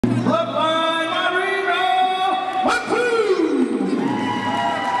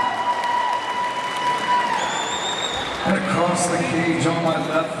cage on my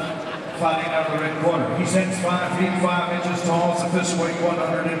left, fighting out of the red corner. He stands 5 feet 5 inches tall, is official weight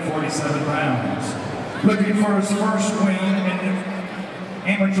 147 pounds. Looking for his first win in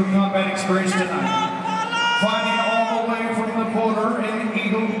amateur combat experience tonight. Fighting all the way from the border in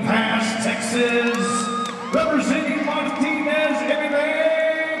Eagle Pass, Texas, representing Martinez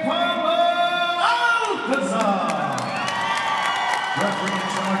MMA, Paulo Alcozar. Referee in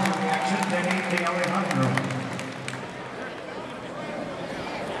charge of the action, Danny De Alejandro.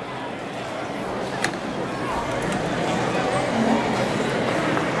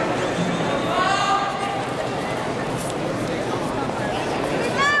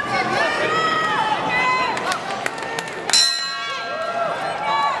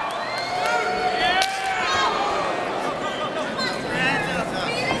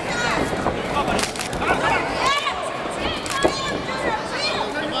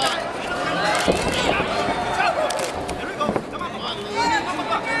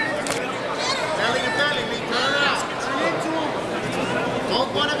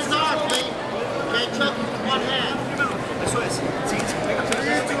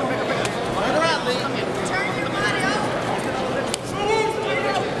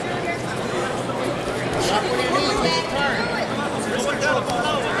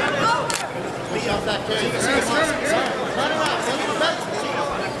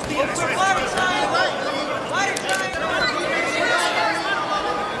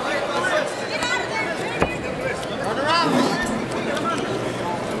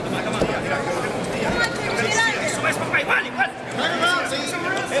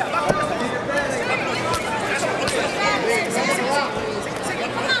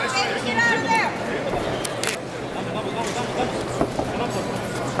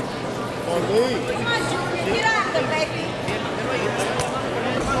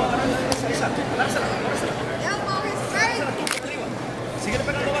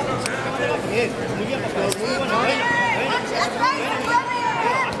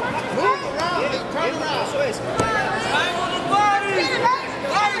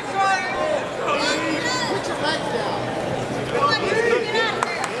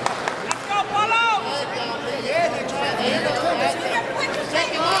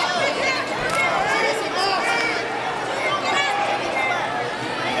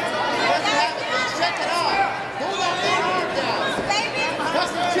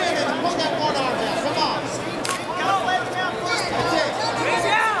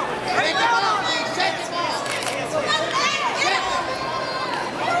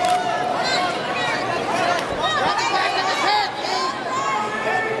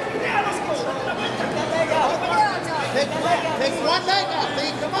 Take one leg off,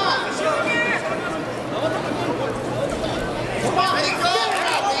 Lee. Come on. Come on.